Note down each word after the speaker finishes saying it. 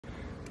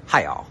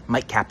Hi all,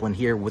 Mike Kaplan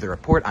here with a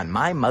report on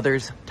my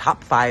mother's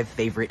top 5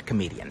 favorite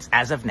comedians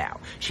as of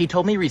now. She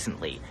told me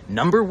recently,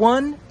 number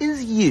 1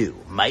 is you,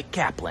 Mike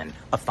Kaplan,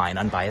 a fine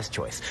unbiased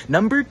choice.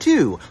 Number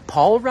 2,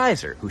 Paul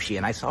Reiser, who she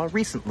and I saw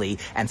recently,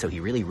 and so he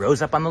really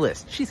rose up on the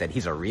list. She said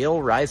he's a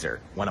real riser,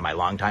 one of my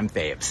longtime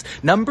faves.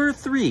 Number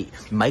 3,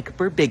 Mike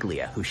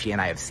Birbiglia, who she and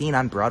I have seen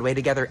on Broadway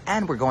together,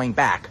 and we're going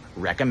back,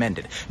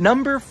 recommended.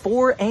 Number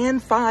 4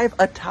 and 5,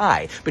 a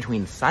tie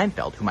between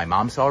Seinfeld, who my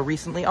mom saw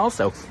recently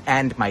also,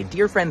 and my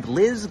dear friend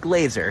Liz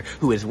Glazer,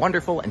 who is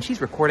wonderful, and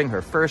she's recording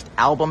her first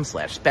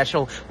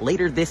album/special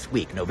later this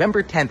week,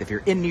 November 10th. If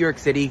you're in New York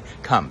City,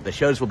 come. The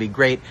shows will be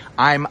great.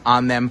 I'm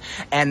on them.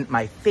 And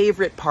my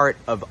favorite part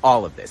of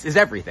all of this is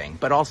everything,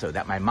 but also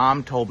that my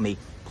mom told me,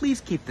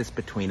 please keep this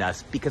between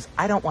us because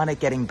I don't want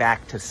it getting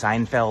back to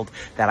Seinfeld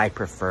that I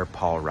prefer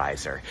Paul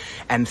Reiser.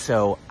 And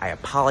so I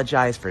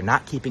apologize for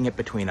not keeping it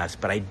between us,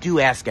 but I do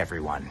ask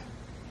everyone,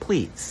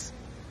 please,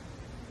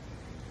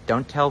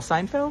 don't tell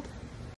Seinfeld.